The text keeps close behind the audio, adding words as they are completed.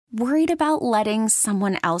Worried about letting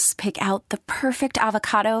someone else pick out the perfect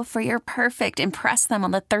avocado for your perfect impress them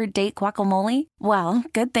on the third date guacamole? Well,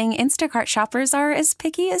 good thing Instacart shoppers are as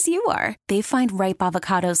picky as you are. They find ripe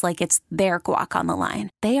avocados like it's their guac on the line.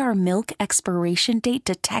 They are milk expiration date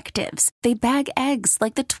detectives. They bag eggs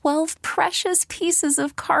like the 12 precious pieces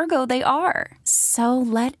of cargo they are. So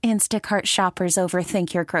let Instacart shoppers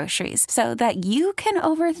overthink your groceries so that you can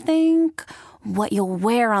overthink what you'll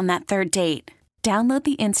wear on that third date. Download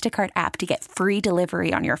the Instacart app to get free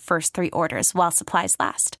delivery on your first 3 orders while supplies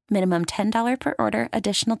last. Minimum $10 per order.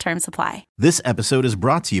 Additional terms apply. This episode is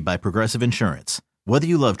brought to you by Progressive Insurance. Whether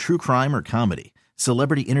you love true crime or comedy,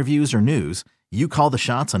 celebrity interviews or news, you call the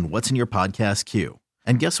shots on what's in your podcast queue.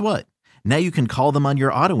 And guess what? Now you can call them on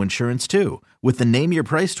your auto insurance too with the Name Your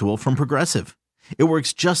Price tool from Progressive. It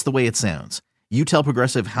works just the way it sounds. You tell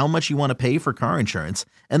Progressive how much you want to pay for car insurance,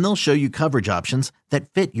 and they'll show you coverage options that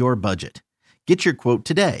fit your budget. Get your quote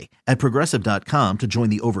today at Progressive.com to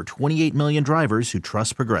join the over 28 million drivers who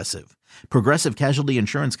trust Progressive. Progressive Casualty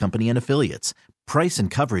Insurance Company and Affiliates. Price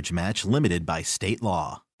and coverage match limited by state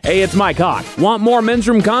law. Hey, it's Mike Hawk. Want more Men's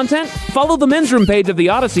Room content? Follow the Men's Room page of the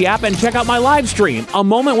Odyssey app and check out my live stream, A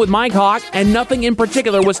Moment with Mike Hawk and Nothing in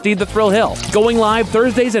Particular with Steve the Thrill Hill. Going live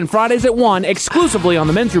Thursdays and Fridays at 1 exclusively on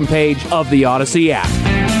the Men's Room page of the Odyssey app.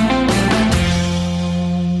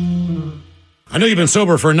 I know you've been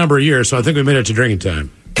sober for a number of years, so I think we made it to drinking time.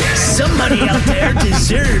 Somebody out there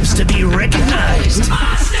deserves to be recognized.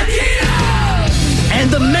 And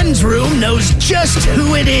the Men's Room knows just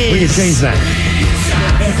who it is. We can change that.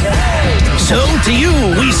 So to you,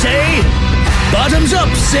 we say, bottoms up,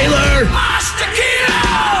 sailor.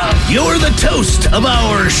 You're the toast of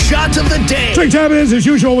our shot of the day. Drink time it is. As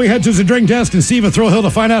usual, we head to the drink desk and Steve at Thrill Hill to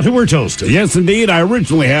find out who we're toasting. Yes, indeed. I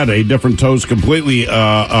originally had a different toast completely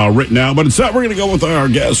written out, but instead we're going to go with our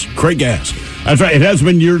guest, Craig Gass. That's right. It has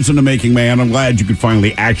been years in the making, man. I'm glad you could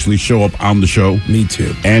finally actually show up on the show. Me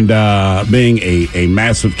too. And being a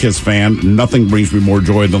massive Kiss fan, nothing brings me more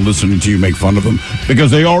joy than listening to you make fun of them, because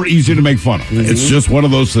they are easy to make fun of. Mm-hmm. It's just one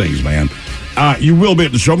of those things, man. You will be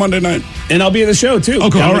at the show Monday night? And I'll be at the show, too.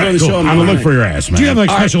 Oh, cool. All right, cool. I'm going to look for your ass, man. Do you have,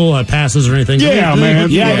 like, special passes or anything? Yeah,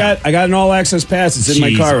 man. Yeah, I got an all-access pass. It's in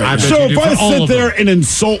my car right now. So if I sit there and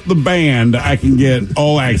insult the band, I can get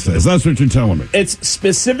all access. That's what you're telling me. It's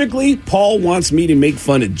specifically, Paul wants me to make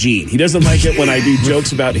fun of Gene. He doesn't like it when I do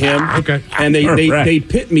jokes about him. Okay. And they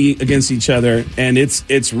pit me against each other, and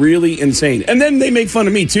it's really insane. And then they make fun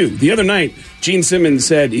of me, too. The other night, Gene Simmons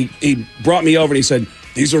said, he brought me over and he said,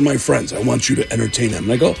 "These are my friends. I want you to entertain them."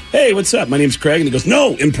 And I go, "Hey, what's up? My name's Craig." And he goes,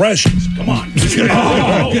 "No, impressions. Come on."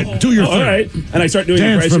 Do your thing. All right. And I start doing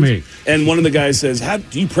Dance impressions. for me. And one of the guys says,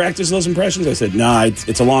 "Do you practice those impressions?" I said, "Nah,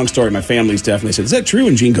 it's a long story. My family's deaf." And I said, "Is that true?"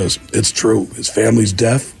 And Gene goes, "It's true. His family's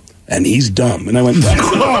deaf, and he's dumb." And I went,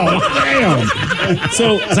 Oh, damn.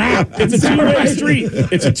 So it's a two-way street.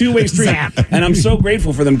 It's a two-way street. And I'm so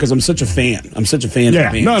grateful for them because I'm such a fan. I'm such a fan of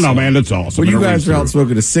the band. No, man, that's awesome. When you guys were out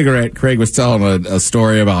smoking a cigarette, Craig was telling a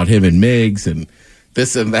story about him and Miggs and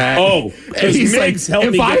this and that. Oh, and he's Miggs like,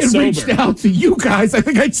 helped me if I get had sober. reached out to you guys, I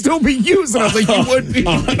think I'd still be using. I was like, you would be.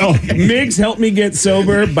 Miggs helped me get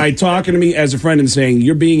sober by talking to me as a friend and saying,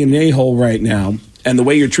 "You're being an a-hole right now, and the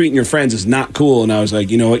way you're treating your friends is not cool." And I was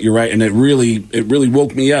like, "You know what, you're right." And it really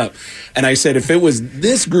woke me up. And I said, if it was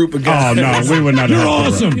this group of guys... Oh, no, we would not. You're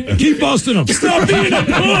awesome. Keep busting them. Stop being a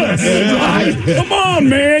puss. Come on,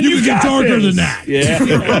 man. You can get darker this. than that.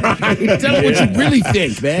 Yeah. Tell them what you really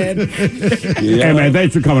think, man. Hey, man,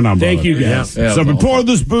 thanks for coming on, brother. Thank you, guys. Yeah, So we pour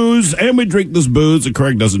this booze, and we drink this booze, and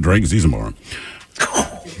Craig doesn't drink because he's a moron.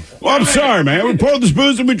 Well, I'm sorry, man. We pour this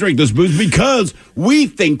booze and we drink this booze because we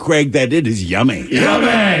think, Craig, that it is yummy.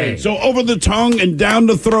 Yummy! So over the tongue and down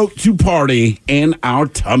the throat to party in our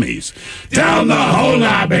tummies. Down the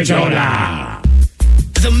hola, bichola.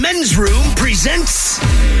 The Men's Room presents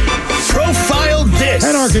Profile This.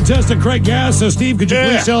 And our contestant, Craig Gass. So, Steve, could you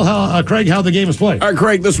please tell Craig how the game is played? All right,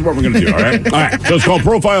 Craig, this is what we're going to do, all right? All right. So it's called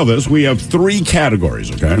Profile This. We have 3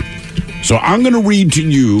 categories, okay? So I'm going to read to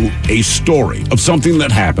you a story of something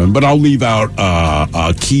that happened, but I'll leave out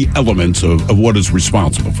key elements of what it's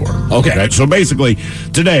responsible for. Okay. So basically,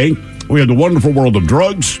 today, we have the wonderful world of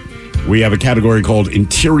drugs. We have a category called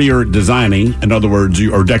interior designing. In other words,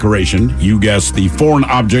 or decoration. You guess the foreign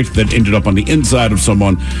object that ended up on the inside of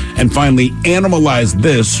someone. And finally, animalize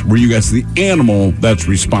this, where you guess the animal that's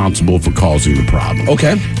responsible for causing the problem.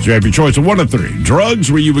 Okay. So you have your choice of 1 of 3.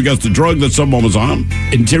 Drugs, where you would guess the drug that someone was on.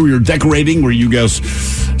 Interior decorating, where you guess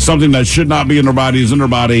something that should not be in their body is in their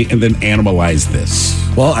body. And then animalize this.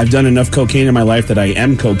 Well, I've done enough cocaine in my life that I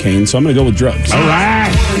am cocaine, so I'm going to go with drugs. All right.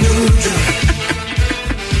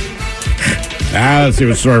 Let's see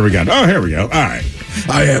what story we got. Oh, here we go. All right.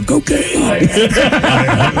 I have cocaine.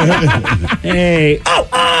 Hey.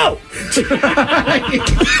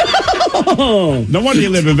 No wonder you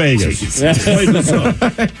live in Vegas.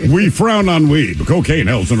 We frown on weed, but cocaine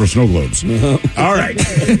helps in our snow globes. All right.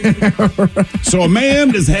 So a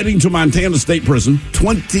man is heading to Montana State Prison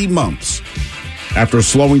 20 months after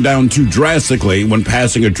slowing down too drastically when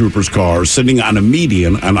passing a trooper's car sitting on a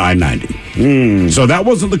median on I-90. So that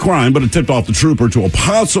wasn't the crime, but it tipped off the trooper to a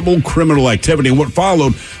possible criminal activity. And what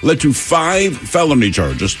followed led to 5 felony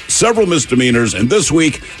charges, several misdemeanors, and this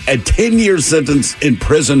week, a 10-year sentence in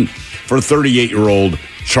prison for 38-year-old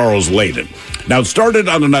Charles Layden. Now, it started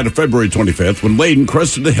on the night of February 25th when Layden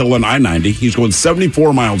crested the hill on I-90. He's going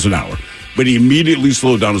 74 miles an hour, but he immediately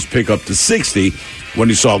slowed down his pickup to 60 when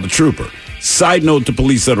he saw the trooper. Side note to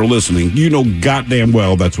police that are listening, you know goddamn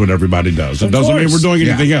well that's what everybody does. It doesn't mean we're doing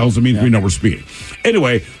anything else. It means we know we're speeding.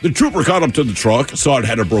 Anyway, the trooper caught up to the truck, saw it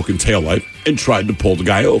had a broken taillight, and tried to pull the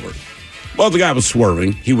guy over. While the guy was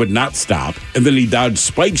swerving, he would not stop, and then he dodged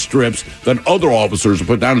spike strips that other officers had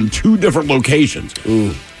put down in 2 different locations.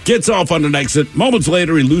 Ooh. Gets off on an exit. Moments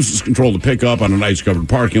later, he loses control of the pickup on an ice-covered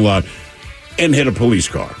parking lot and hit a police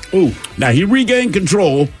car. Ooh. Now, he regained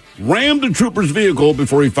control, rammed the trooper's vehicle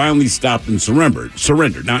before he finally stopped and surrendered.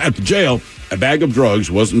 Now, at the jail, a bag of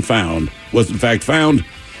drugs was in fact found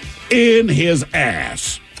in his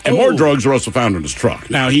ass. And more drugs were also found in his truck.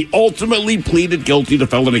 Now, he ultimately pleaded guilty to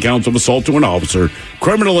felony counts of assault to an officer,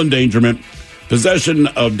 criminal endangerment, possession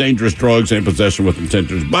of dangerous drugs, and possession with intent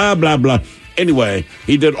to blah, blah, blah. Anyway,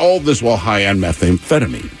 he did all this while high on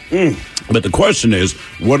methamphetamine. But the question is,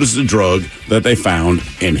 what is the drug that they found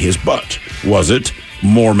in his butt? Was it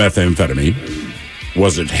more methamphetamine?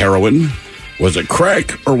 Was it heroin? Was it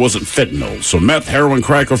crack? Or was it fentanyl? So meth, heroin,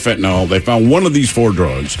 crack, or fentanyl. They found one of these 4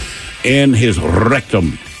 drugs in his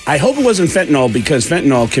rectum. I hope it wasn't fentanyl because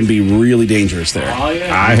fentanyl can be really dangerous there. Oh,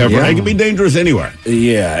 yeah. It can be dangerous anywhere.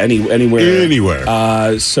 Yeah, anywhere.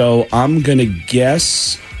 Anywhere. So I'm going to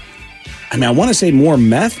guess. I mean, I want to say more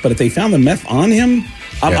meth, but if they found the meth on him,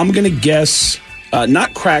 I'm going to guess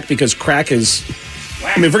not crack because crack is.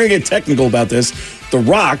 I mean, if we're going to get technical about this, the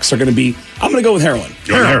rocks are going to be. I'm going to go with heroin.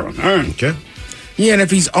 Heroin. All right. Okay. Yeah, and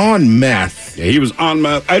if he's on meth. Yeah, he was on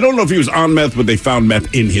meth. I don't know if he was on meth, but they found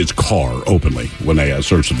meth in his car openly when they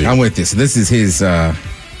searched the vehicle. I'm with this. This is his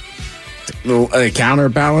little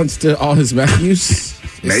counterbalance to all his meth use.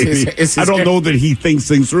 Maybe. I don't know that he thinks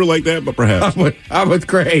things through like that, but perhaps. I'm with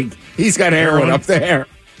Craig. He's got heroin up there.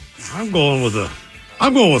 I'm going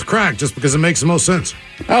with crack just because it makes the most sense.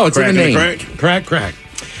 Oh, it's in the name. Crack.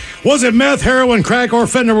 Was it meth, heroin, crack, or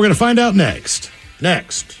fentanyl? We're going to find out next.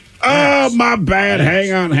 Oh, my bad.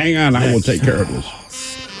 Hang on. I will take care of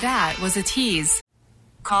this. That was a tease.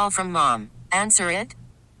 Call from mom. Answer it.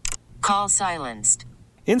 Call silenced.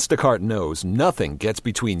 Instacart knows nothing gets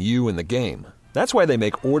between you and the game. That's why they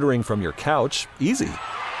make ordering from your couch easy.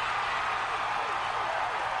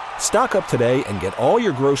 Stock up today and get all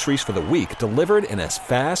your groceries for the week delivered in as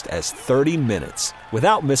fast as 30 minutes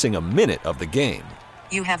without missing a minute of the game.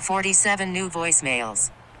 You have 47 new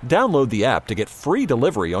voicemails. Download the app to get free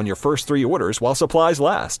delivery on your first 3 orders while supplies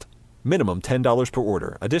last. Minimum $10 per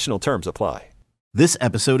order. Additional terms apply. This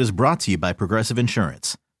episode is brought to you by Progressive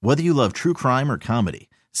Insurance. Whether you love true crime or comedy,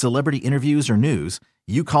 celebrity interviews or news,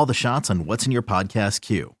 you call the shots on what's in your podcast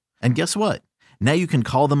queue. And guess what? Now you can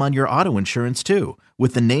call them on your auto insurance too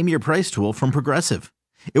with the Name Your Price tool from Progressive.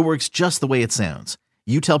 It works just the way it sounds.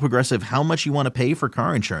 You tell Progressive how much you want to pay for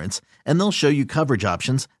car insurance, and they'll show you coverage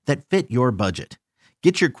options that fit your budget.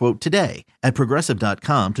 Get your quote today at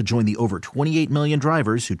Progressive.com to join the over 28 million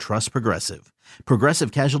drivers who trust Progressive.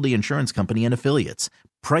 Progressive Casualty Insurance Company and Affiliates.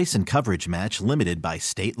 Price and coverage match limited by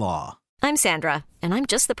state law. I'm Sandra, and I'm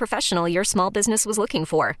just the professional your small business was looking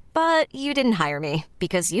for. But you didn't hire me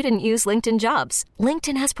because you didn't use LinkedIn Jobs.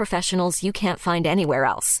 LinkedIn has professionals you can't find anywhere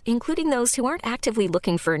else, including those who aren't actively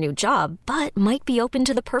looking for a new job, but might be open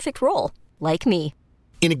to the perfect role, like me.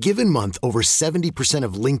 In a given month, over 70%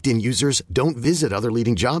 of LinkedIn users don't visit other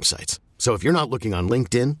leading job sites. So if you're not looking on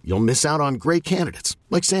LinkedIn, you'll miss out on great candidates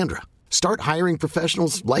like Sandra. Start hiring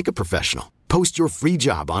professionals like a professional. Post your free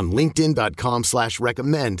job on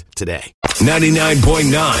linkedin.com/recommend today.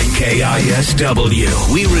 99.9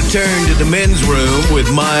 KISW. We return to the men's room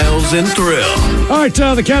with Miles and Thrill. All right,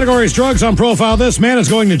 the category is drugs on profile. This man is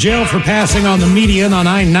going to jail for passing on the median on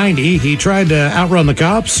I-90. He tried to outrun the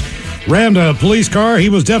cops, rammed a police car. He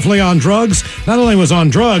was definitely on drugs. Not only was on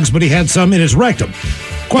drugs, but he had some in his rectum.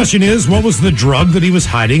 Question is, what was the drug that he was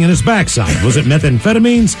hiding in his backside? Was it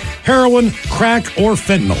methamphetamines, heroin, crack, or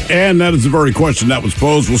fentanyl? And that is the very question that was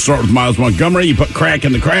posed. We'll start with Miles Montgomery. You put crack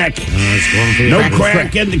in the crack. No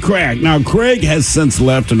crack in the crack. Now, Craig has since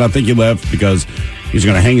left, and I think he left because he's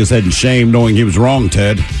going to hang his head in shame knowing he was wrong,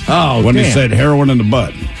 Ted. When he said heroin in the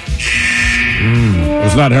butt.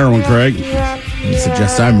 It's not heroin, Craig. It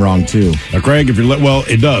suggests I'm wrong, too. Craig, if you're well,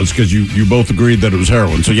 it does, because you both agreed that it was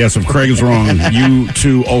heroin. So, yes, if Craig is wrong, you,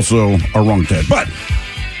 too, also are wrong, Ted. But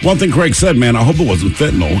one thing Craig said, man, I hope it wasn't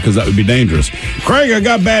fentanyl, because that would be dangerous. Craig, I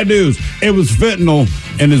got bad news. It was fentanyl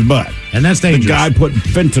in his butt. And that's dangerous. The guy put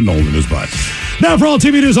fentanyl in his butt. Now, for all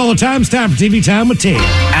TV news all the time, it's time for TV Time with Ted.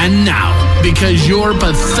 And now, because your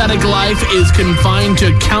pathetic life is confined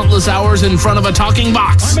to countless hours in front of a talking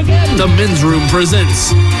box, the Men's Room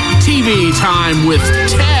presents TV Time with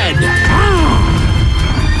Ted.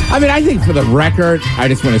 I mean, I think for the record, I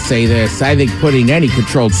just want to say this. I think putting any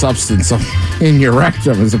controlled substance in your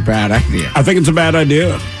rectum is a bad idea. I think it's a bad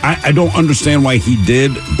idea. I don't understand why he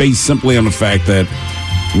did, based simply on the fact that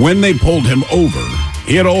when they pulled him over,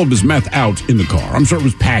 he had all of his meth out in the car. I'm sure it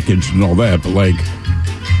was packaged and all that, but like,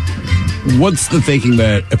 what's the thinking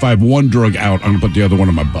that if I have one drug out, I'm going to put the other one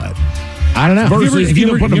in my butt? I don't know. Versus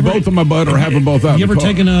either putting them both in my butt or have them both out. You ever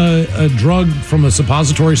taken a drug from a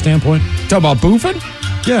suppository standpoint? Talk about boofing?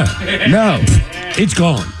 Yeah. No. It's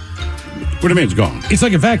gone. What do you mean it's gone? It's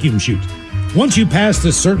like a vacuum chute. Once you pass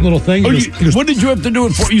this certain little thing... what did you have to do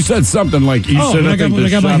it for? You said something like... When I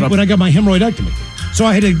got my hemorrhoidectomy. So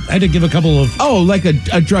I had to give a couple of... Oh, like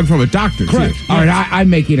a drug from a doctor, correct. Too. All right, I'm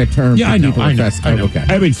making a term for people. I know. Okay.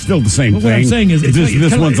 I mean, it's still the same thing. What I'm saying is...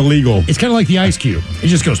 This one's illegal. It's kind of like the ice cube. It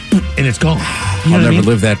just goes, and it's gone. I'll never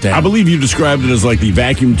live that day. I believe you described it as like the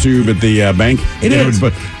vacuum tube at the bank. It is.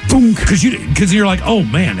 But boom. Because you're like, oh,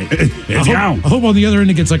 man. It's gone. I hope on the other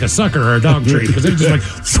end it gets like a sucker or a dog treat. Because it's just like...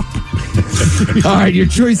 All right, your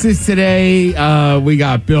choices today, we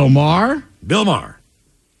got Bill Maher.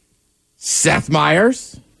 Seth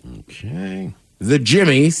Meyers. Okay. The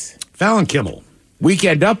Jimmies. Fallon Kimmel.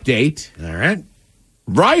 Weekend Update. All right.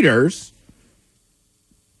 Writers.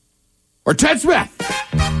 Or Ted Smith.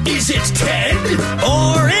 Is it Ted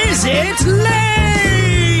or is it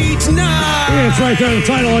late night? Yeah, it's right there in the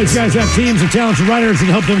title. These guys have teams of talented writers that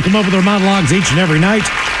help them come up with their monologues each and every night.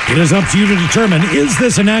 It is up to you to determine, is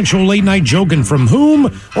this an actual late night joke and from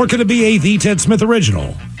whom, or could it be a The Ted Smith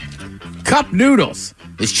original? Cup Noodles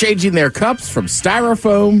is changing their cups from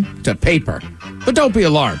styrofoam to paper. But don't be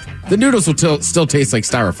alarmed. The noodles will still taste like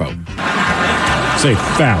styrofoam. Say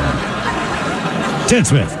Fallon. Ted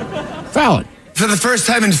Smith. Fallon. For the first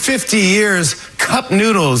time in 50 years, Cup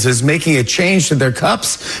Noodles is making a change to their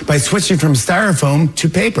cups by switching from styrofoam to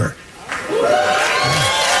paper.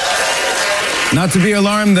 Not to be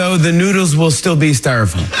alarmed, though, the noodles will still be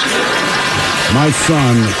styrofoam. My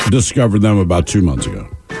son discovered them about 2 months ago.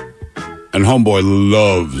 And homeboy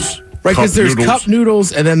loves right, because there's cup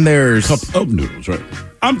noodles and then there's... Cup of noodles, right.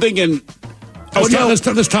 I'm thinking...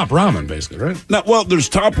 There's top ramen, basically, right? No, well, there's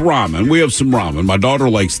top ramen. We have some ramen. My daughter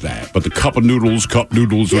likes that. But the cup noodles,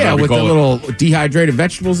 yeah, with the little dehydrated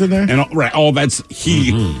vegetables in there. And all that's...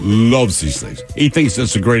 He loves these things. He thinks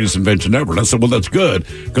that's the greatest invention ever. And I said, well, that's good.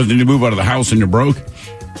 Because then you move out of the house and you're broke.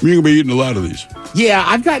 You're going to be eating a lot of these. Yeah,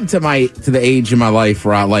 I've gotten to the age in my life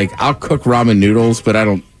where I'll cook ramen noodles, but I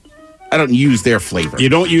don't use their flavor. You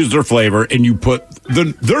don't use their flavor, and you put...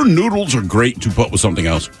 Their noodles are great to put with something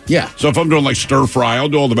else. Yeah. So if I'm doing like stir fry, I'll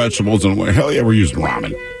do all the vegetables, and I'm like, hell yeah, we're using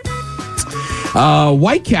ramen.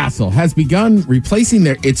 White Castle has begun replacing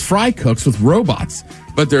its fry cooks with robots.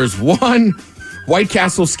 But there's one White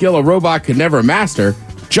Castle skill a robot could never master,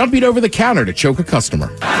 jumping over the counter to choke a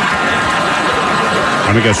customer.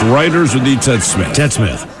 I'm going to guess writers or the Ted Smith? Ted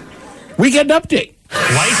Smith. Weekend Update.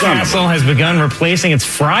 White Castle has begun replacing its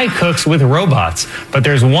fry cooks with robots. But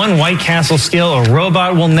there's one White Castle skill a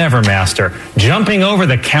robot will never master, jumping over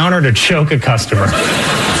the counter to choke a customer.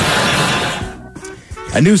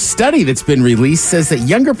 A new study that's been released says that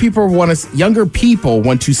younger people want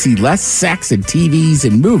to see less sex in TVs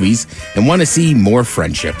and movies and want to see more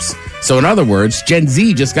friendships. So in other words, Gen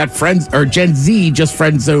Z just friend zoned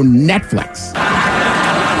Netflix.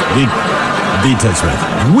 The Ted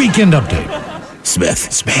Smith. Weekend Update.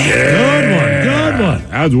 Smith. Yeah. Good one.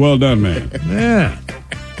 That was well done, man. Yeah.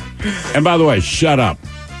 And by the way, shut up.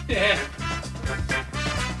 Yeah.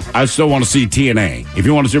 I still want to see TNA. If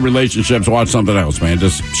you want to see relationships, watch something else, man.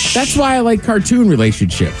 That's why I like cartoon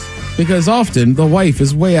relationships. Because often the wife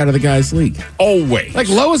is way out of the guy's league. Always. Like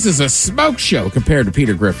Lois is a smoke show compared to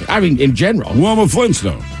Peter Griffin. I mean, in general. Wilma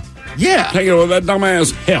Flintstone. Yeah. Hanging with that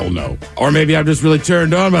dumbass? Hell no. Or maybe I'm just really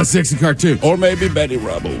turned on by sexy cartoons. Or maybe Betty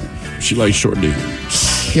Rubble. She likes short D.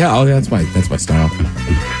 Yeah, that's my style.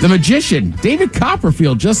 The Magician, David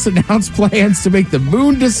Copperfield, just announced plans to make the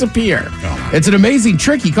moon disappear. It's an amazing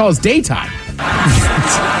trick he calls daytime.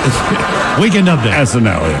 Weekend update. SNL,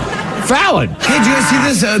 yeah. Fallon. Hey, did you guys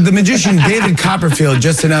see this? The magician David Copperfield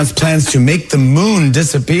just announced plans to make the moon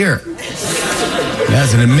disappear.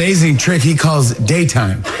 That's an amazing trick he calls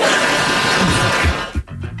daytime.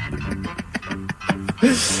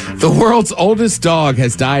 The world's oldest dog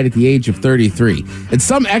has died at the age of 33, and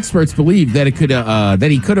some experts believe that he could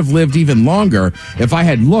have lived even longer if I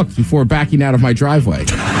had looked before backing out of my driveway.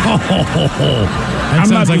 I'm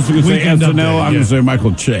not just going to say SNL. I'm going to say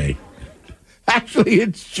Michael Che. Actually,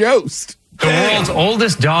 it's Jost. The world's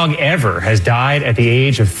oldest dog ever has died at the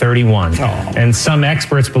age of 31. And some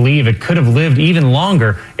experts believe it could have lived even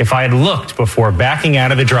longer if I had looked before backing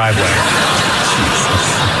out of the driveway.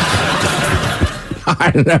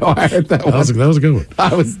 I don't know. I heard that one. That was a good one.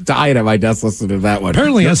 I was dying at my desk listening to that one.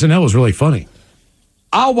 Apparently, SNL was really funny.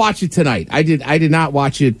 I'll watch it tonight. I did not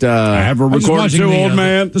watch it. I have a record too, old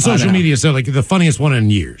man. The social media said like the funniest one in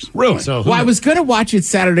years. Really? So, I was going to watch it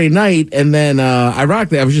Saturday night, and then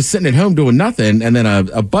ironically, I was just sitting at home doing nothing, and then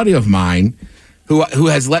a buddy of mine who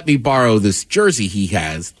has let me borrow this jersey he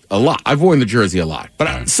has a lot. I've worn the jersey a lot,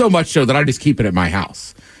 but so much so that I just keep it at my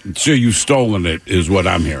house. So you've stolen it, is what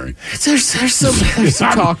I'm hearing. There's some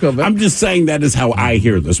talk of it. I'm just saying that is how I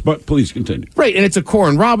hear this, but please continue. Right, and it's a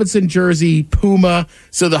Corin Robinson jersey, Puma.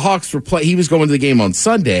 So the Hawks were he was going to the game on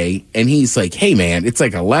Sunday, and he's like, "Hey, man, it's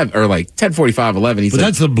like 11 or like 10:45, 11." He's but like,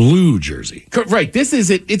 that's the blue jersey, right? This is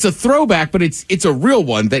it. It's a throwback, but it's a real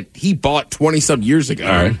one that he bought 20-some years ago.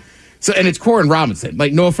 All right. So, and it's Corin Robinson.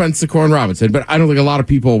 Like, no offense to Corin Robinson, but I don't think a lot of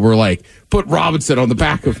people were like, put Robinson on the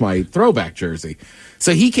back of my throwback jersey.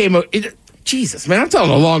 So he came over. Jesus, man, I'm telling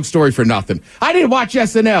a long story for nothing. I didn't watch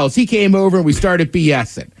SNL. He came over and we started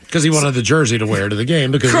BSing. Because he wanted the jersey to wear to the game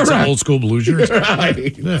because it's an old school blue jersey.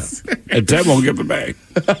 Right. Yeah. And Ted won't give it back.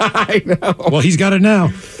 I know. Well, he's got it now.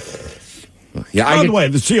 Yeah. By the way,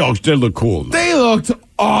 the Seahawks did look cool. They looked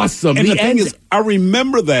awesome. And the thing is, I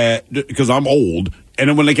remember that because I'm old. And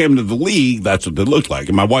then when they came into the league, that's what they looked like.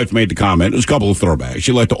 And my wife made the comment. There's a couple of throwbacks.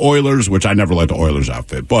 She liked the Oilers, which I never liked the Oilers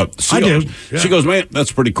outfit. But the Seahawks, I did. Yeah. She goes, man,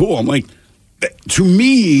 that's pretty cool. I'm like, to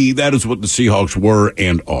me, that is what the Seahawks were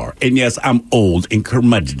and are. And yes, I'm old and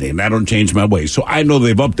curmudgeonly, and I don't change my ways. So I know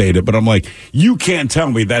they've updated, but I'm like, you can't tell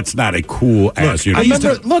me that's not a cool ass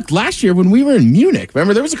uniform. Look, last year when we were in Munich,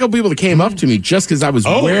 remember, there was a couple people that came up to me just because I was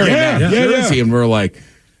wearing that jersey, and we're like,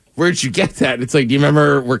 where'd you get that? It's like, do you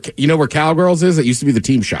remember where Cowgirls is? It used to be the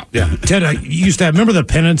team shop. Yeah. Ted, you used to have, remember the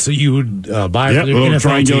pennants that you would buy for the NFL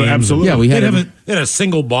triangular, teams? absolutely. Yeah, they had a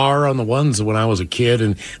single bar on the ones when I was a kid,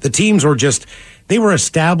 and the teams were they were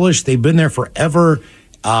established. They've been there forever.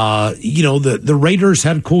 The Raiders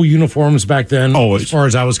had cool uniforms back then, as far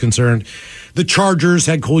as I was concerned. The Chargers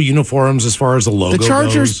had cool uniforms as far as the logo The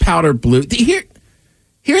Chargers goes. powder blue.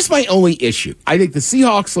 Here's my only issue. I think the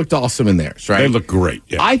Seahawks looked awesome in theirs, right? They look great.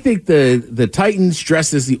 Yeah. I think the Titans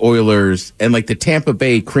dressed as the Oilers and like the Tampa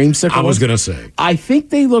Bay creamsicle. I was going to say. I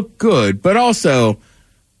think they look good, but also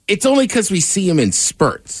it's only because we see them in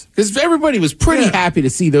spurts. Because everybody was pretty happy to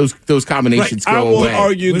see those combinations go away. I will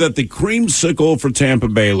argue that the creamsicle for Tampa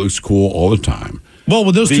Bay looks cool all the time. Well,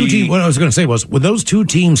 with those two teams, what I was going to say was, when those two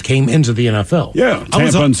teams came into the NFL,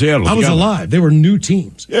 Tampa and Seattle. I was alive. They were new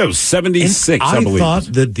teams. Yeah, it was 76, I believe. I thought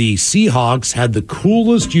that the Seahawks had the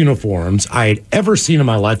coolest uniforms I had ever seen in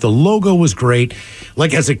my life. The logo was great.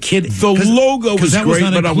 Like, as a kid, the logo was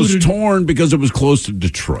great, but I was torn because it was close to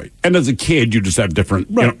Detroit. And as a kid, you just have different.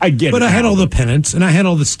 Right. I get it. But I had all the pennants and I had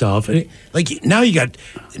all the stuff. And now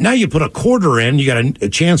you put a quarter in, you got a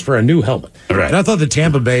chance for a new helmet. Right. And I thought the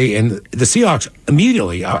Tampa Bay and the Seahawks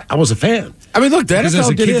immediately, I was a fan. I mean, look, the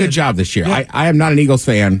NFL did a good job this year. Yeah. I am not an Eagles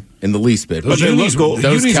fan in the least bit. But they look cool.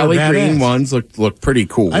 Those Kelly Green ones look pretty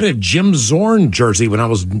cool. I had a Jim Zorn jersey when I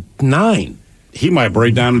was 9. He might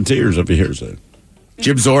break down in tears if he hears that.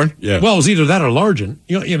 Jim Zorn? Yeah. Well, it was either that or Largent.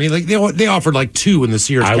 I mean, like they offered like 2 in the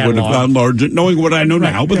Sears catalog. I would have gone Largent, knowing what I know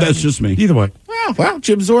now, but that's just me. Either way. Well,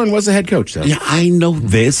 Jim Zorn was the head coach, though. Yeah, I know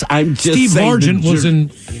this. I'm just Steve Largent was in.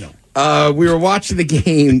 We were watching the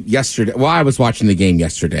game yesterday. Well, I was watching the game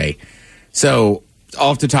yesterday. So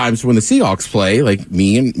oftentimes when the Seahawks play, like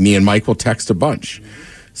me and Mike will text a bunch.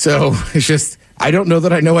 So it's just, I don't know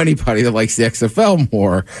that I know anybody that likes the XFL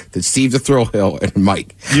more than Steve the Thrill Hill and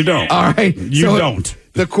Mike. You don't. All right. You don't.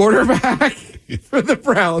 The quarterback for the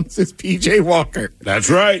Browns is P.J. Walker. That's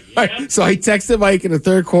right. So I texted Mike in the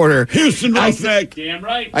third quarter. Houston Roughneck. Damn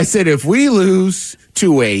right. I said, if we lose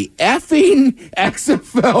to a effing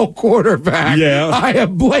XFL quarterback, I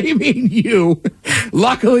am blaming you.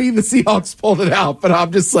 Luckily, the Seahawks pulled it out, but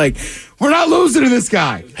I'm just like, we're not losing to this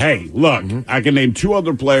guy. Hey, look, I can name 2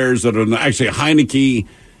 other players that are actually Heineke.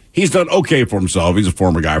 He's done okay for himself. He's a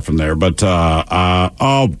former guy from there. But,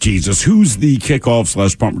 Jesus, who's the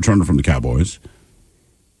kickoff/punt returner from the Cowboys?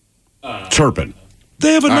 Turpin.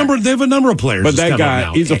 They have a number. They have a number of players. But that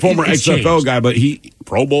guy, he's a former XFL guy, but he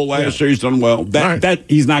Pro Bowl last year. He's done well. That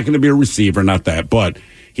he's not going to be a receiver, not that, but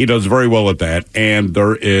he does very well at that. And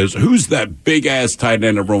there is who's that big ass tight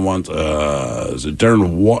end everyone wants? Is it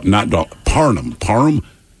Darren? Parham. Parham.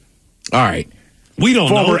 All right. We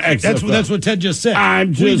don't know. XFL. That's what Ted just said.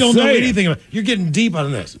 We don't know anything about it. You're getting deep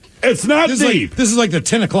on this. It's not deep. This is like the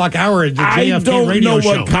 10 o'clock hour at the JFK radio show.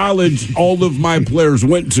 I don't know what college all of my players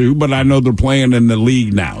went to, but I know they're playing in the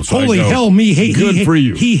league now. So Holy hell, good for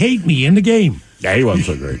you. He hate me in the game. Yeah, he wasn't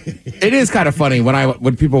so great. It is kind of funny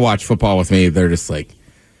when people watch football with me, they're just like,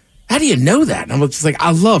 how do you know that? And I'm just like,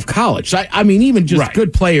 I love college. I mean, even just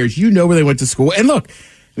good players, you know where they went to school. And look,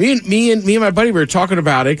 me and my buddy were talking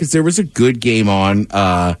about it because there was a good game on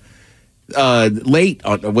late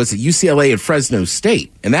on, was it UCLA and Fresno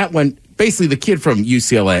State, and that one basically the kid from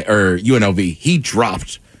UCLA or UNLV, he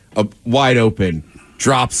dropped a wide open,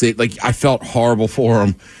 drops it. Like I felt horrible for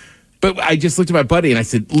him, but I just looked at my buddy and I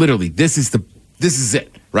said, literally, this is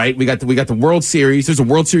it, right? We got the World Series. There's a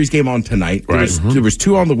World Series game on tonight. There was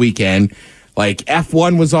 2 on the weekend. Like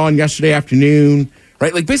F1 was on yesterday afternoon.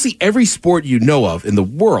 Right, like basically every sport you know of in the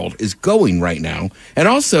world is going right now. And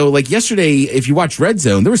also, like yesterday, if you watch Red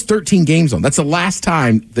Zone, there was 13 games on. That's the last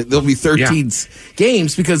time that there'll be 13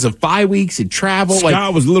 games because of bye weeks and travel.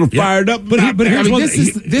 Scott was a little fired up, but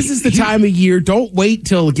this is the time of year. Don't wait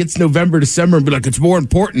till it gets November, December, and be like, it's more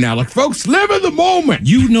important now. Like, folks, live in the moment.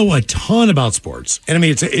 You know a ton about sports, and I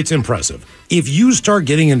mean it's impressive. If you start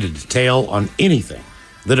getting into detail on anything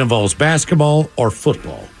that involves basketball or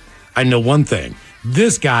football, I know one thing.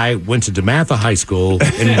 This guy went to DeMatha High School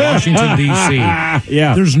in Washington, D.C.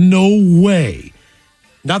 Yeah. There's no way.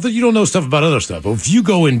 Not that you don't know stuff about other stuff, but if you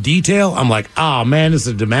go in detail, I'm like, man, this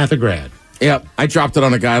is a DeMatha grad. Yep. I dropped it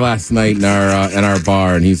on a guy last night in our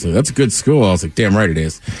bar, and he's like, that's a good school. I was like, damn right it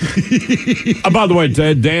is. By the way,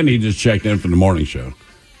 Ted, Danny just checked in from the morning show.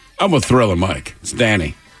 I'm with Thriller Mike. It's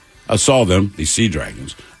Danny. I saw them, these Sea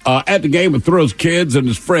Dragons, at the game with Thrill's kids and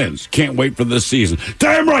his friends. Can't wait for this season.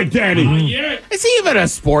 Damn right, Danny. Is he even a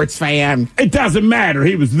sports fan? It doesn't matter.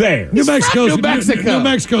 He was there. New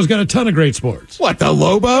Mexico's got a ton of great sports. What, the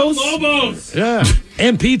Lobos? Lobos. Yeah,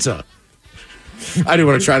 and pizza. I do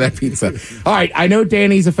want to try that pizza. All right, I know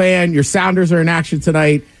Danny's a fan. Your Sounders are in action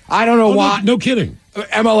tonight. I don't know why. No kidding.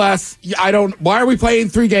 MLS, why are we playing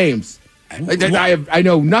 3 games? I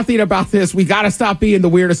know nothing about this. We got to stop being the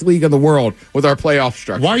weirdest league in the world with our playoff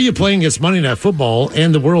structure. Why are you playing against Monday Night Football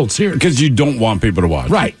and the World Series? Because you don't want people to watch.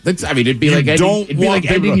 Right. It'd be like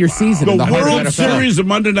ending your season. The World Series of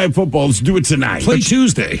Monday Night Football. Let's do it tonight. Play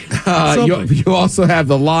Tuesday. You also have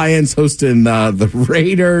the Lions hosting the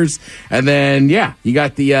Raiders. And then, you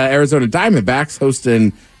got the Arizona Diamondbacks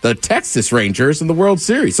hosting the Texas Rangers in the World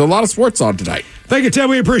Series. So a lot of sports on tonight. Thank you, Ted.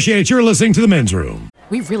 We appreciate it. You're listening to The Men's Room.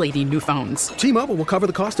 We really need new phones. T-Mobile will cover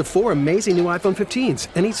the cost of 4 amazing new iPhone 15s,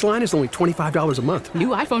 and each line is only $25 a month. New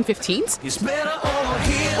iPhone 15s? It's better over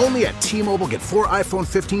here. Only at T-Mobile, get 4 iPhone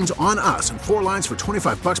 15s on us and 4 lines for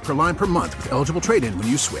 $25 per line per month with eligible trade-in when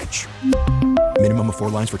you switch. Minimum of 4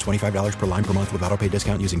 lines for $25 per line per month with autopay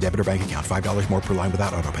discount using debit or bank account. $5 more per line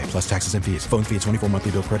without autopay, plus taxes and fees. Phone fee at 24 monthly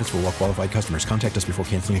bill credits for well-qualified customers. Contact us before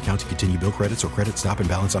canceling account to continue bill credits or credit stop and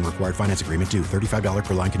balance on required finance agreement due. $35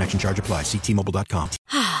 per line connection charge applies. See T-Mobile.com.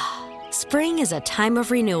 Spring is a time of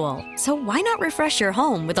renewal, so why not refresh your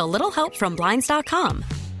home with a little help from Blinds.com?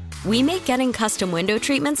 We make getting custom window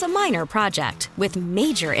treatments a minor project with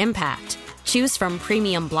major impact. Choose from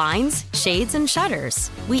premium blinds, shades, and shutters.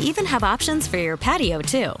 We even have options for your patio,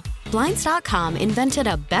 too. Blinds.com invented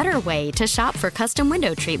a better way to shop for custom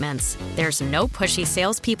window treatments. There's no pushy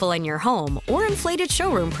salespeople in your home or inflated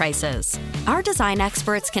showroom prices. Our design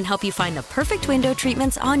experts can help you find the perfect window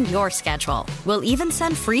treatments on your schedule. We'll even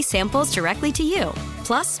send free samples directly to you.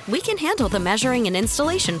 Plus, we can handle the measuring and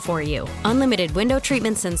installation for you. Unlimited window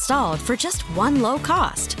treatments installed for just one low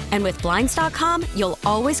cost. And with Blinds.com, you'll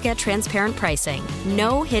always get transparent pricing.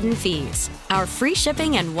 No hidden fees. Our free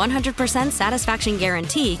shipping and 100% satisfaction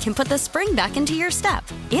guarantee can put the spring back into your step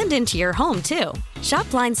and into your home, too. Shop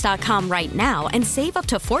Blinds.com right now and save up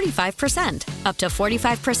to 45%. Up to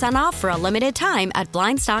 45% off for a limited time at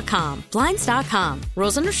Blinds.com. Blinds.com.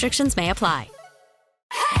 Rules and restrictions may apply.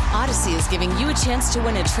 Odyssey is giving you a chance to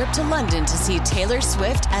win a trip to London to see Taylor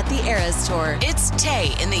Swift at the Eras Tour. It's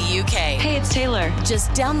Tay in the UK. Hey, it's Taylor.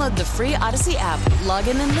 Just download the free Odyssey app, log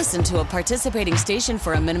in and listen to a participating station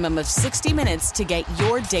for a minimum of 60 minutes to get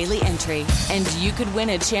your daily entry. And you could win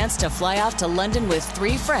a chance to fly off to London with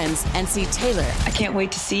 3 friends and see Taylor. I can't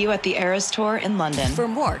wait to see you at the Eras Tour in London. For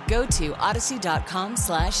more, go to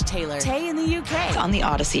odyssey.com/Taylor. Tay in the UK. It's on the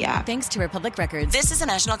Odyssey app. Thanks to Republic Records. This is a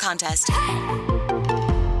national contest.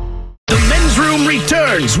 The Men's Room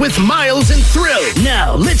returns with Miles and Thrill.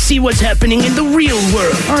 Now, let's see what's happening in the real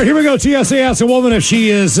world. All right, here we go. TSA asks a woman if she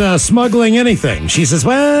is smuggling anything. She says,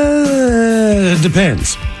 well, it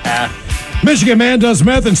depends. Michigan man does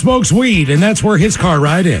meth and smokes weed, and that's where his car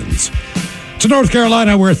ride ends. To North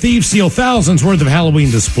Carolina, where thieves steal thousands worth of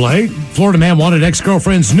Halloween display. Florida man wanted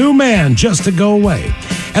ex-girlfriend's new man just to go away.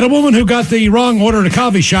 And a woman who got the wrong order at a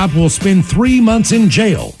coffee shop will spend 3 months in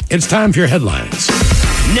jail. It's time for your headlines.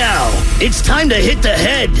 Now, it's time to hit the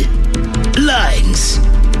headlines.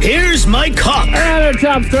 Here's my cock. And our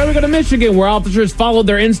top story, we go to Michigan, where officers followed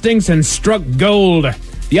their instincts and struck gold.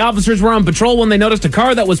 The officers were on patrol when they noticed a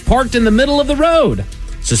car that was parked in the middle of the road.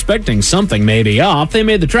 Suspecting something may be off, they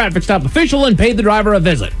made the traffic stop official and paid the driver a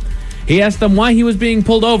visit. He asked them why he was being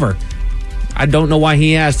pulled over. I don't know why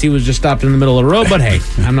he asked. He was just stopped in the middle of the road, but hey,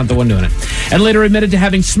 I'm not the one doing it. And later admitted to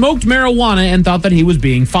having smoked marijuana and thought that he was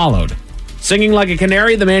being followed. Singing like a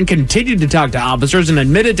canary, the man continued to talk to officers and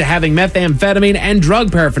admitted to having methamphetamine and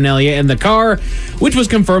drug paraphernalia in the car, which was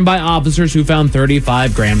confirmed by officers who found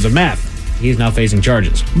 35 grams of meth. He's now facing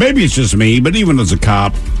charges. Maybe it's just me, but even as a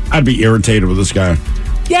cop, I'd be irritated with this guy.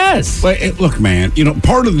 Yes. Look, man,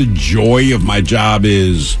 part of the joy of my job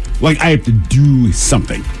is, I have to do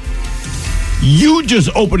something. You just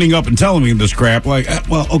opening up and telling me this crap,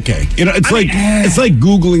 okay. It's like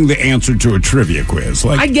Googling the answer to a trivia quiz.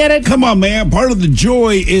 I get it. Come on, man. Part of the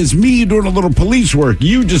joy is me doing a little police work.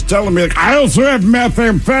 You just telling me, I also have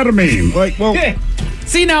methamphetamine.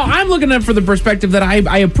 See, now I'm looking at it from the perspective that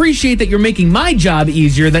I appreciate that you're making my job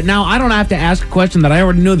easier, that now I don't have to ask a question that I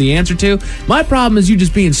already know the answer to. My problem is you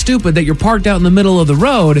just being stupid, that you're parked out in the middle of the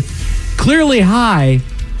road, clearly high,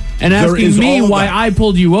 and asking me why I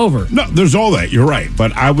pulled you over. No, there's all that. You're right.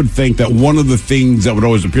 But I would think that one of the things that would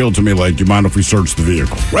always appeal to me, do you mind if we search the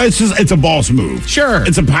vehicle? Right? It's a boss move. Sure.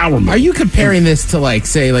 It's a power move. Are you comparing this to,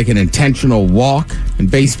 say, an intentional walk in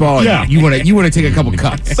baseball? Yeah. You want to take a couple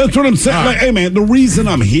cuts. That's what I'm saying. Hey, man, the reason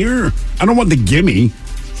I'm here, I don't want the gimme.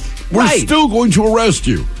 We're still going to arrest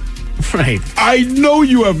you. Right. I know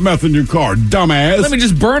you have meth in your car, dumbass. Let me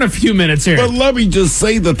just burn a few minutes here. But let me just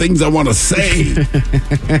say the things I want to say.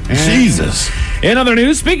 Jesus. In other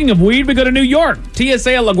news, speaking of weed, we go to New York.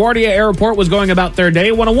 TSA at LaGuardia Airport was going about their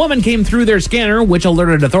day when a woman came through their scanner, which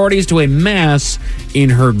alerted authorities to a mass in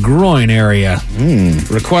her groin area,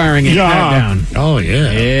 requiring a pat down. Oh,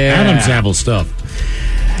 yeah. Adam's apple stuff.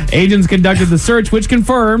 Agents conducted the search, which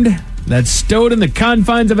confirmed that stowed in the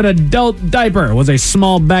confines of an adult diaper was a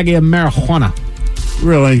small baggie of marijuana.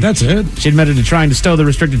 Really? That's it? She admitted to trying to stow the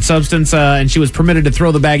restricted substance, and she was permitted to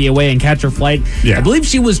throw the baggie away and catch her flight. Yeah. I believe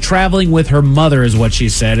she was traveling with her mother, is what she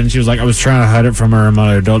said, and she was like, I was trying to hide it from her in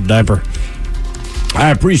my adult diaper. I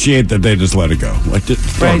appreciate that they just let it go. Just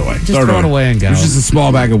throw it away. Just throw it away and go. It was just a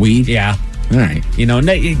small bag of weed? Yeah. All right.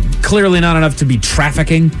 Clearly not enough to be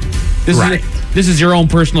trafficking. This is your own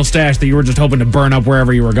personal stash that you were just hoping to burn up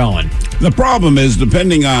wherever you were going. The problem is,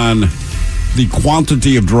 depending on the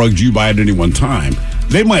quantity of drugs you buy at any one time,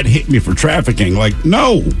 they might hit me for trafficking.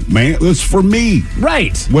 No, man, that's for me.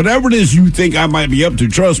 Right. Whatever it is you think I might be up to,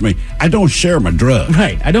 trust me, I don't share my drugs.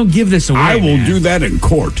 Right. I don't give this away. I will do that in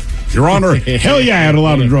court. Your Honor, hell yeah, I had a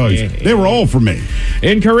lot of drugs. They were all for me.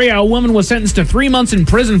 In Korea, a woman was sentenced to 3 months in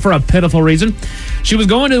prison for a pitiful reason. She was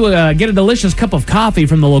going to get a delicious cup of coffee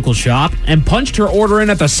from the local shop and punched her order in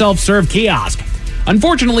at the self-serve kiosk.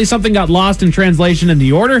 Unfortunately, something got lost in translation in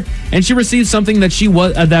the order, and she received something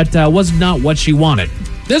that was not what she wanted.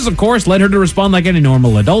 This, of course, led her to respond like any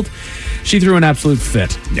normal adult. She threw an absolute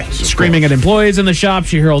fit. Yes, screaming at employees in the shop,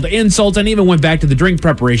 she hurled insults and even went back to the drink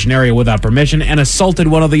preparation area without permission and assaulted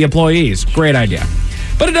one of the employees. Great idea.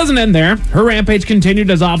 But it doesn't end there. Her rampage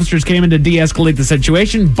continued as officers came in to de-escalate the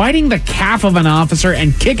situation, biting the calf of an officer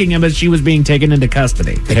and kicking him as she was being taken into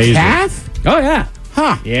custody. The calf? Oh, yeah.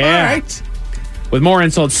 Huh. Yeah. All right. With more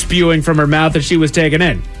insults spewing from her mouth as she was taken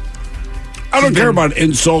in. I don't care about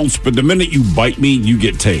insults, but the minute you bite me, you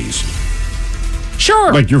get tased.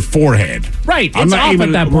 Sure. Like your forehead. Right. It's off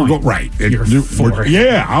at that point. Right. Your forehead.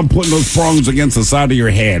 Yeah, I'm putting those prongs against the side of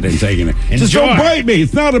your head and taking it. Just don't bite me.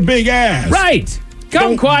 It's not a big ass. Right.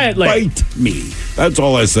 Come quietly. Bite me. That's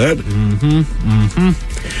all I said.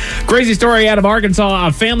 Crazy story out of Arkansas.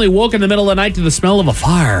 A family woke in the middle of the night to the smell of a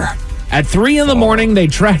fire. At 3 in the morning, they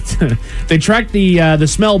tracked the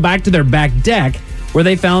smell back to their back deck, where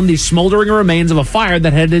they found the smoldering remains of a fire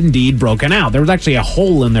that had indeed broken out. There was actually a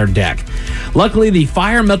hole in their deck. Luckily, the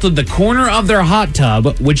fire melted the corner of their hot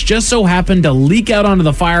tub, which just so happened to leak out onto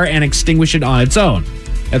the fire and extinguish it on its own.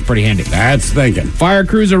 That's pretty handy. That's thinking. Fire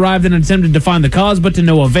crews arrived and attempted to find the cause, but to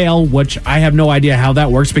no avail, which I have no idea how that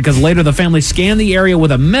works, because later the family scanned the area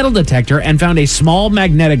with a metal detector and found a small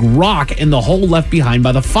magnetic rock in the hole left behind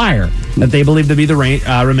by the fire that they believed to be the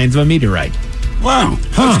remains of a meteorite. Wow.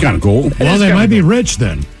 That's kind of cool. Well, they might be rich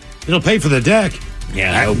then. It'll pay for the deck.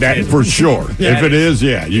 Yeah, that for sure. If it is,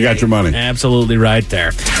 you got your money. Absolutely right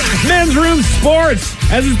there. Men's Room Sports.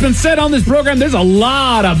 As it's been said on this program, there's a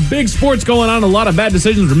lot of big sports going on. A lot of bad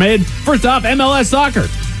decisions were made. First off, MLS soccer.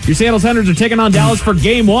 Your Seattle Sounders are taking on Dallas for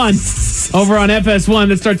Game 1 over on FS1.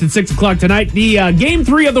 That starts at 6 o'clock tonight. The Game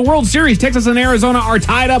 3 of the World Series, Texas and Arizona are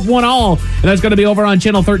tied up 1-1. And that's going to be over on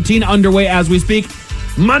Channel 13, underway as we speak.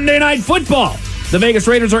 Monday Night Football. The Vegas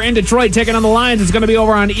Raiders are in Detroit taking on the Lions. It's going to be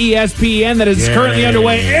over on ESPN. That is currently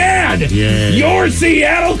underway. And your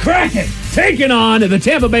Seattle Kraken taking on the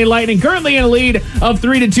Tampa Bay Lightning, currently in a lead of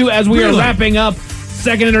 3-2 as we are wrapping up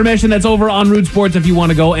second intermission. That's over on Root Sports if you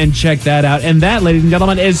want to go and check that out. And that, ladies and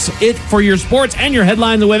gentlemen, is it for your sports and your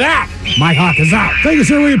headlines. With that, Mike Hawk is out. Thank you,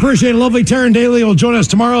 sir. We appreciate it. Lovely Taryn Daly will join us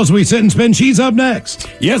tomorrow as we sit and spin. She's up next.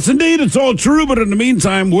 Yes, indeed. It's all true. But in the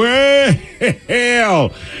meantime,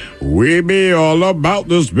 well, we be all about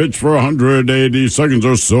this bitch for 180 seconds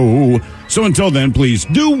or so. So until then, please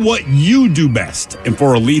do what you do best. And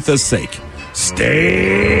for Aletha's sake,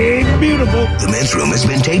 stay beautiful. The Men's Room has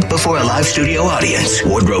been taped before a live studio audience.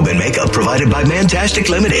 Wardrobe and makeup provided by Mantastic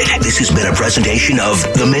Limited. This has been a presentation of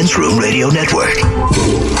the Men's Room Radio Network.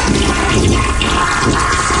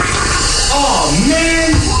 Oh,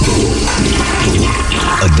 man!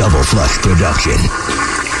 A Double Flush production.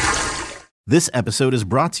 This episode is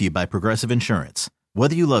brought to you by Progressive Insurance.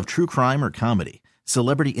 Whether you love true crime or comedy,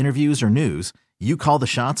 celebrity interviews or news, you call the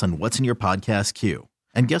shots on what's in your podcast queue.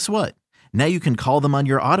 And guess what? Now you can call them on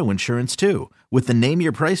your auto insurance too with the Name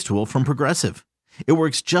Your Price tool from Progressive. It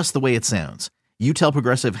works just the way it sounds. You tell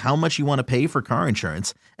Progressive how much you want to pay for car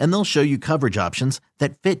insurance, and they'll show you coverage options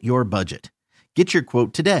that fit your budget. Get your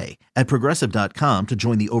quote today at Progressive.com to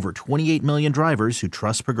join the over 28 million drivers who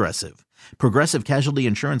trust Progressive. Progressive Casualty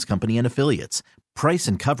Insurance Company and Affiliates. Price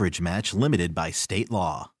and coverage match limited by state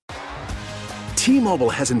law. T-Mobile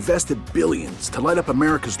has invested billions to light up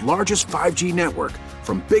America's largest 5G network,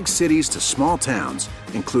 from big cities to small towns,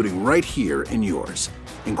 including right here in yours.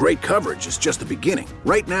 And great coverage is just the beginning.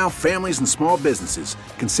 Right now, families and small businesses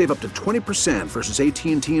can save up to 20% versus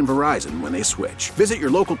AT&T and Verizon when they switch. Visit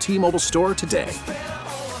your local T-Mobile store today.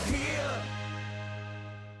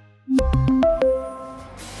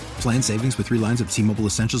 Plan savings with 3 lines of T-Mobile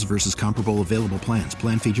Essentials versus comparable available plans.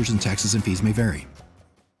 Plan features and taxes and fees may vary.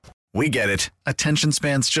 We get it. Attention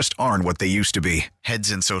spans just aren't what they used to be. Heads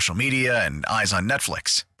in social media and eyes on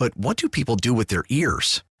Netflix. But what do people do with their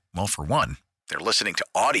ears? Well, for one, they're listening to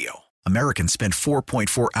audio. Americans spend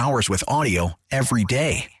 4.4 hours with audio every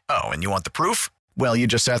day. Oh, and you want the proof? Well, you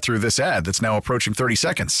just sat through this ad that's now approaching 30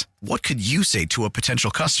 seconds. What could you say to a potential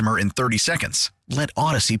customer in 30 seconds? Let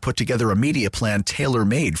Odyssey put together a media plan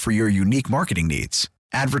tailor-made for your unique marketing needs.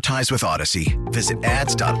 Advertise with Odyssey. Visit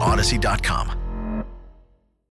ads.odyssey.com.